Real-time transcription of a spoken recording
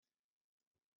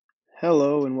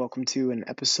Hello and welcome to an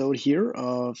episode here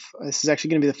of this is actually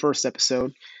going to be the first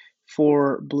episode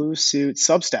for Blue Suit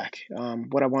Substack.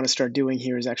 What I want to start doing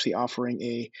here is actually offering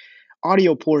a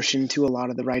audio portion to a lot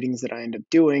of the writings that I end up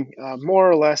doing, more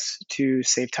or less to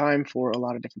save time for a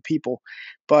lot of different people.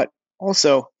 But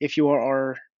also, if you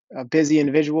are a busy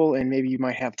individual and maybe you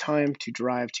might have time to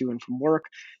drive to and from work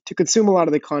to consume a lot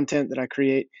of the content that I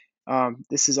create,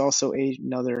 this is also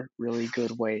another really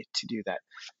good way to do that.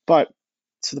 But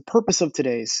so the purpose of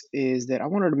today's is that I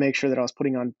wanted to make sure that I was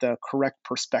putting on the correct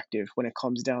perspective when it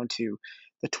comes down to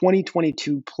the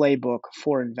 2022 playbook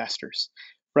for investors,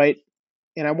 right?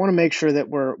 And I want to make sure that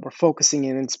we're focusing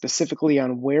in specifically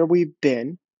on where we've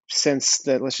been since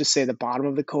the let's just say the bottom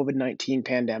of the COVID-19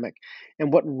 pandemic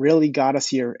and what really got us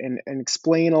here and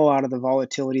explain a lot of the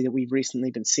volatility that we've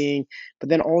recently been seeing, but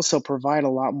then also provide a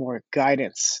lot more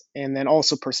guidance and then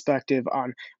also perspective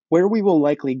on where we will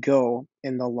likely go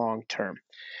in the long term.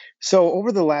 So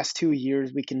over the last 2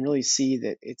 years, we can really see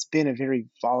that it's been a very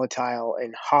volatile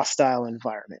and hostile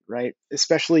environment, right?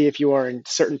 Especially if you are in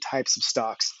certain types of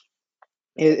stocks.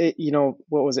 What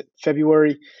was it,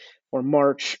 February or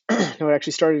March? No, it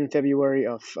actually started in February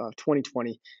of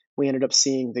 2020. We ended up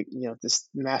seeing this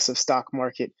massive stock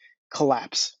market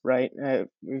collapse, right? It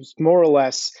was more or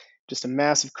less just a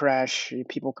massive crash.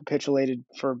 People capitulated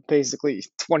for basically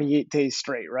 28 days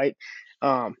straight, right?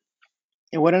 Um,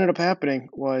 and what ended up happening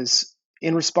was,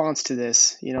 in response to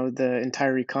this, the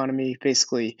entire economy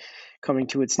basically coming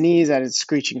to its knees at its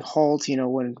screeching halt.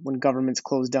 When governments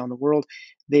closed down the world,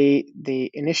 they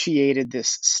initiated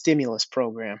this stimulus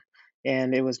program,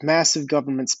 and it was massive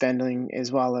government spending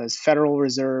as well as Federal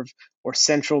Reserve or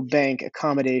central bank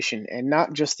accommodation, and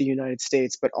not just the United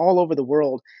States, but all over the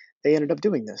world. They ended up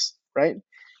doing this, right?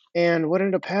 And what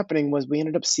ended up happening was we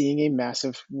ended up seeing a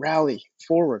massive rally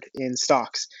forward in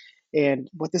stocks. And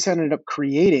what this ended up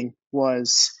creating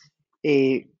was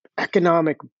a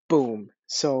economic boom.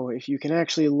 So if you can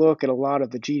actually look at a lot of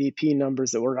the GDP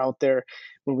numbers that were out there,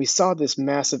 when we saw this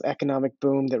massive economic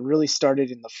boom that really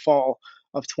started in the fall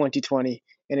of 2020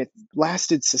 and it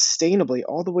lasted sustainably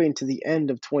all the way into the end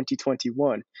of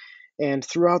 2021. And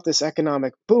throughout this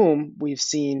economic boom, we've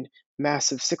seen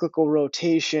massive cyclical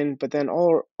rotation, but then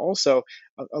also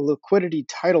a liquidity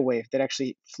tidal wave that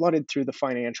actually flooded through the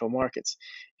financial markets.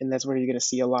 And that's where you're going to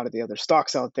see a lot of the other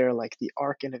stocks out there, like the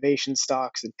ARK innovation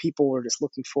stocks, and people were just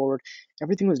looking forward.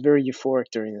 Everything was very euphoric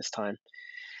during this time.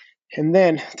 And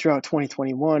then throughout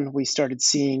 2021, we started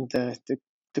seeing the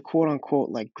quote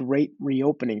unquote like great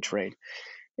reopening trade.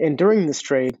 And during this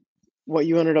trade, what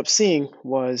you ended up seeing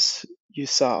was you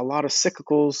saw a lot of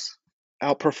cyclicals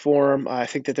outperform. I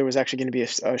think that there was actually going to be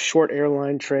a short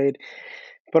airline trade,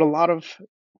 but a lot of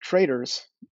traders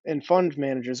and fund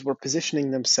managers were positioning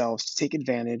themselves to take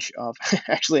advantage of.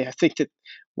 Actually, I think that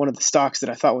one of the stocks that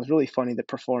I thought was really funny that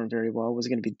performed very well was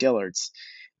going to be Dillard's.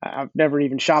 I've never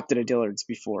even shopped at a Dillard's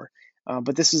before,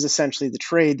 but this is essentially the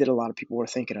trade that a lot of people were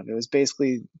thinking of. It was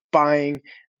basically buying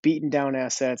beaten down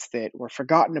assets that were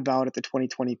forgotten about at the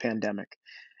 2020 pandemic.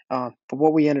 But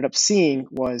what we ended up seeing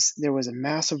was there was a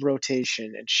massive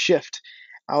rotation and shift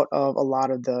out of a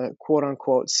lot of the quote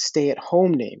unquote stay at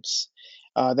home names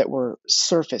that were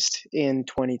surfaced in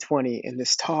 2020, and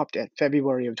this topped at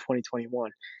February of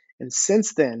 2021. And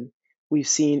since then, we've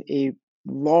seen a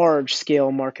large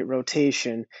scale market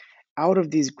rotation out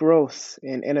of these growth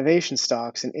and innovation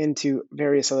stocks and into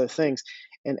various other things.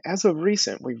 And as of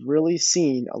recent, we've really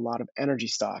seen a lot of energy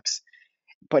stocks,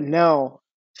 but now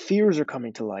fears are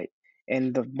coming to light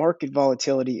and the market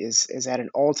volatility is at an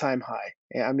all-time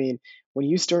high. I mean, when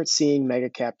you start seeing mega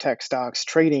cap tech stocks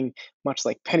trading much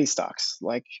like penny stocks,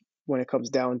 like when it comes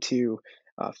down to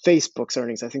Facebook's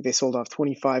earnings, I think they sold off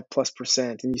 25 plus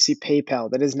percent, and you see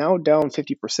PayPal that is now down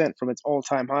 50% from its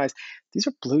all-time highs. These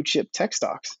are blue chip tech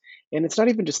stocks. And it's not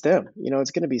even just them.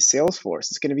 It's going to be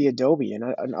Salesforce, it's going to be Adobe,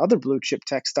 and other blue chip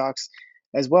tech stocks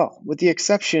as well, with the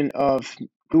exception of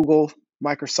Google,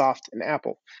 Microsoft, and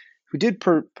Apple, who did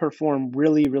perform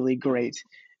really, really great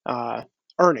uh,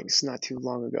 earnings not too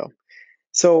long ago.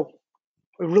 So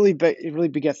it really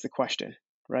begets the question,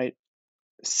 right?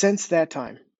 Since that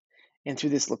time, and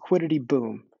through this liquidity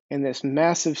boom and this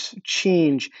massive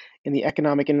change in the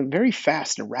economic and very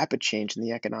fast and rapid change in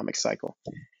the economic cycle,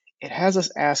 it has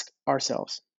us ask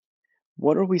ourselves,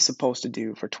 what are we supposed to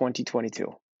do for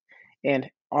 2022? And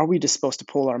are we just supposed to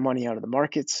pull our money out of the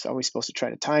markets? Are we supposed to try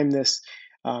to time this?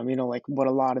 Like what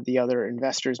a lot of the other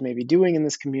investors may be doing in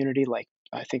this community. Like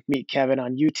I think Meet Kevin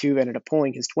on YouTube ended up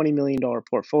pulling his $20 million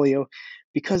portfolio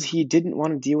because he didn't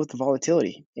want to deal with the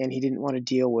volatility and he didn't want to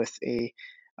deal with a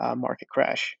market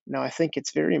crash. Now, I think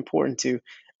it's very important to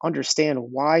understand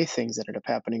why things ended up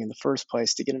happening in the first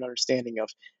place, to get an understanding of,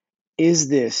 is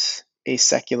this a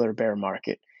secular bear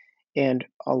market? And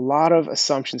a lot of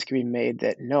assumptions can be made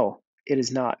that no, it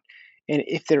is not. And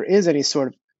if there is any sort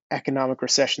of economic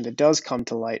recession that does come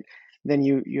to light, then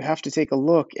you have to take a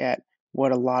look at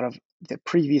what a lot of the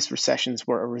previous recessions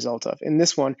were a result of. In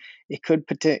this one, it could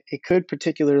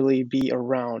particularly be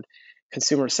around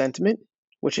consumer sentiment,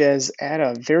 which is at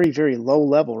a very, very low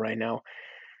level right now,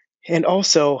 and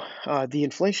also the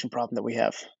inflation problem that we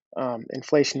have.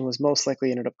 Inflation was most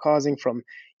likely ended up causing from,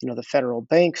 the federal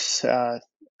banks,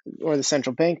 or the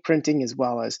central bank printing, as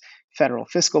well as federal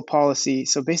fiscal policy.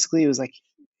 So basically, it was like,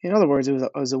 in other words,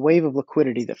 it was a wave of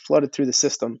liquidity that flooded through the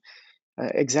system,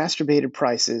 exacerbated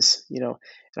prices. And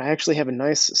I actually have a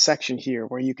nice section here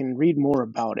where you can read more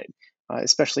about it,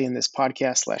 especially in this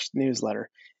podcast/newsletter.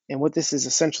 And what this is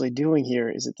essentially doing here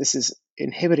is that this is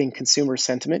inhibiting consumer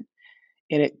sentiment,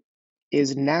 and it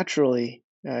is naturally,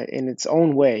 in its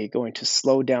own way, going to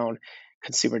slow down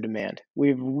consumer demand.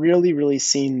 We've really, really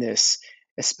seen this,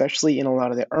 especially in a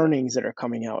lot of the earnings that are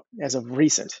coming out as of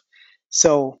recent.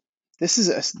 So this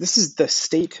is the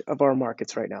state of our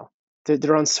markets right now.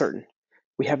 They're uncertain.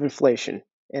 We have inflation,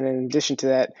 and in addition to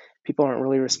that, people aren't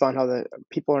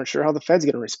sure how the Fed's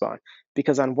going to respond,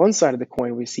 because on one side of the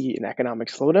coin we see an economic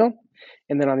slowdown,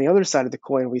 and then on the other side of the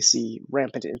coin we see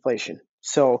rampant inflation.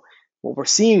 So what we're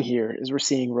seeing here is we're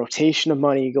seeing rotation of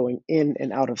money going in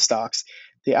and out of stocks.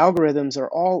 The algorithms are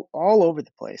all over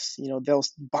the place. They'll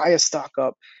buy a stock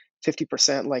up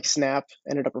 50%, like Snap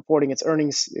ended up reporting its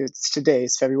earnings. It's today,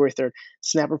 it's February 3rd.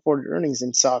 Snap reported earnings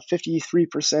and saw a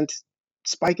 53%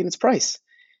 spike in its price.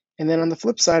 And then on the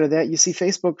flip side of that, you see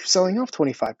Facebook selling off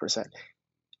 25%.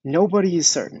 Nobody is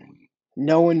certain.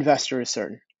 No investor is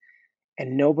certain.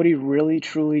 And nobody really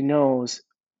truly knows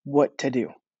what to do.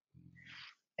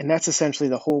 And that's essentially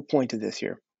the whole point of this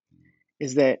here,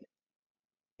 is that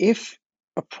if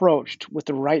approached with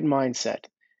the right mindset,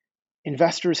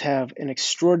 investors have an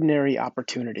extraordinary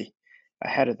opportunity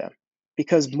ahead of them,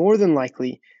 because more than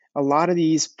likely, a lot of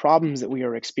these problems that we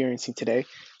are experiencing today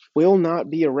will not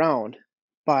be around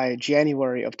by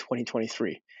January of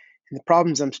 2023. And the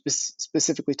problems I'm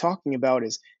specifically talking about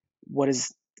is, what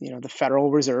is the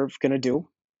Federal Reserve going to do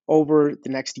over the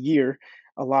next year?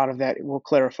 A lot of that will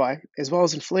clarify, as well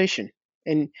as inflation.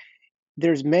 And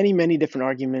there's many, many different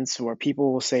arguments where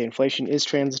people will say inflation is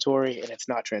transitory and it's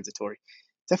not transitory.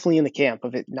 Definitely in the camp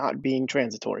of it not being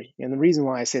transitory. And the reason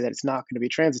why I say that it's not going to be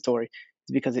transitory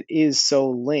is because it is so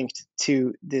linked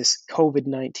to this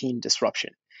COVID-19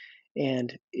 disruption.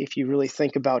 And if you really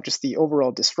think about just the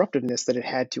overall disruptiveness that it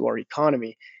had to our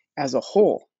economy as a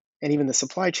whole, and even the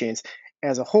supply chains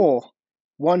as a whole,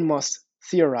 one must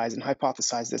theorize and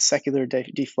hypothesize that secular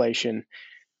deflation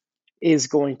is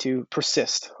going to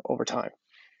persist over time.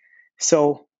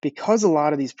 So, because a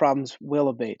lot of these problems will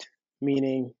abate,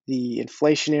 meaning the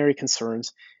inflationary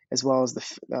concerns as well as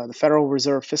the Federal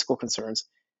Reserve fiscal concerns,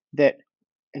 that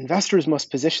investors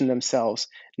must position themselves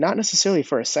not necessarily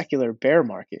for a secular bear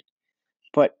market,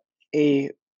 but a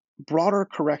broader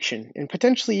correction and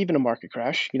potentially even a market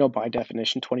crash, by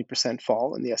definition 20%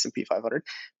 fall in the S&P 500,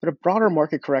 but a broader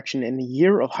market correction in the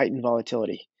year of heightened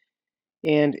volatility.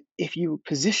 And if you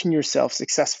position yourself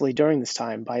successfully during this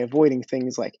time by avoiding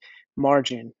things like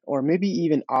margin or maybe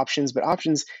even options, but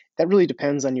options, that really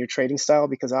depends on your trading style,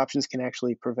 because options can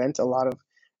actually prevent a lot of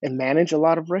and manage a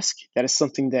lot of risk. That is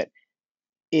something that,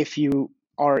 if you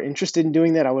are interested in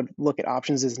doing that, I would look at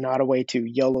options as not a way to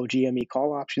YOLO GME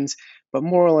call options, but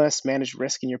more or less manage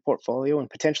risk in your portfolio and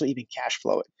potentially even cash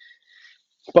flow it.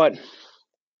 But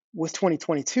with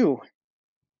 2022,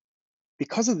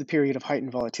 because of the period of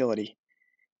heightened volatility,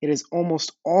 it is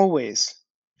almost always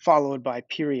followed by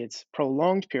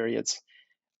prolonged periods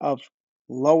of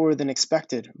lower than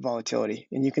expected volatility.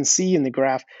 And you can see in the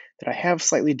graph that I have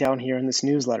slightly down here in this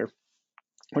newsletter,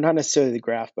 or not necessarily the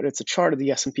graph, but it's a chart of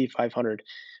the S&P 500,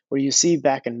 where you see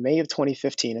back in May of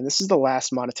 2015, and this is the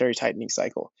last monetary tightening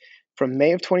cycle. From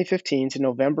May of 2015 to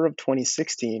November of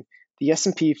 2016, the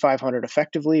S&P 500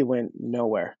 effectively went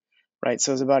nowhere, right?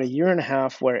 So it was about a year and a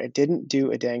half where it didn't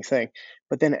do a dang thing.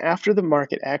 But then after the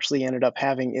market actually ended up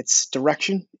having its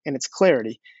direction and its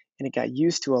clarity, and it got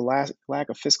used to a lack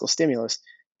of fiscal stimulus,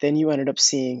 then you ended up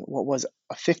seeing what was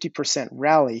a 50%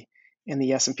 rally in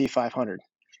the S&P 500.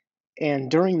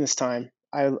 And during this time,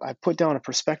 I put down a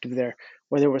perspective there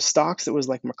where there were stocks that was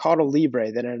like Mercado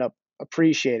Libre that ended up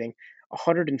appreciating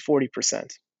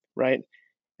 140%, right?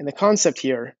 And the concept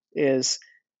here is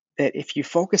that if you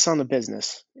focus on the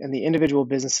business and the individual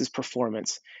business's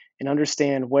performance and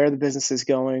understand where the business is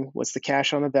going, what's the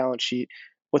cash on the balance sheet,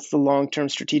 What's the long-term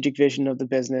strategic vision of the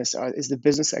business? Is the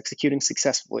business executing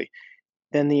successfully?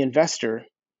 Then the investor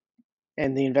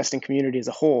and the investing community as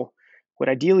a whole would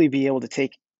ideally be able to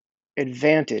take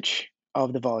advantage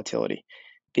of the volatility.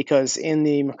 Because in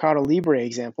the Mercado Libre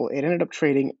example, it ended up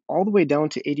trading all the way down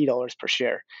to $80 per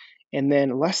share. And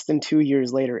then less than 2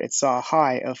 years later, it saw a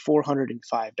high of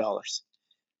 $405,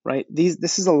 right?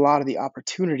 This is a lot of the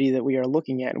opportunity that we are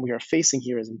looking at and we are facing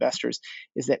here as investors,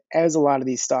 is that as a lot of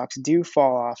these stocks do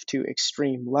fall off to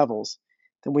extreme levels,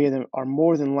 then we are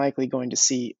more than likely going to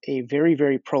see a very,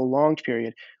 very prolonged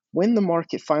period when the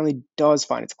market finally does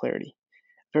find its clarity,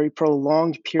 very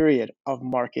prolonged period of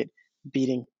market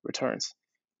beating returns,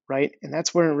 right? And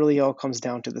that's where it really all comes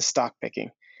down to the stock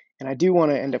picking. And I do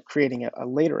want to end up creating a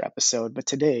later episode, but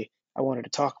today I wanted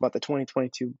to talk about the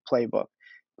 2022 playbook.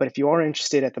 But if you are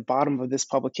interested, at the bottom of this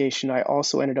publication, I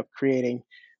also ended up creating,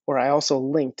 or I also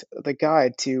linked the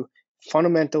guide to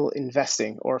fundamental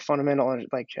investing, or fundamental,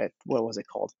 like, what was it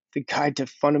called? The guide to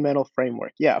fundamental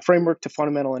framework. Yeah, framework to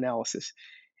fundamental analysis.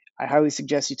 I highly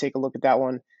suggest you take a look at that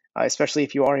one, especially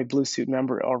if you are a Blue Suit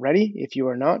member already. If you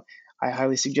are not, I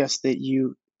highly suggest that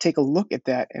you take a look at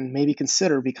that and maybe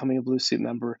consider becoming a Blue Suit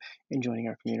member and joining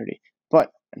our community.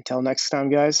 But until next time,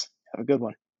 guys, have a good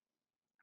one.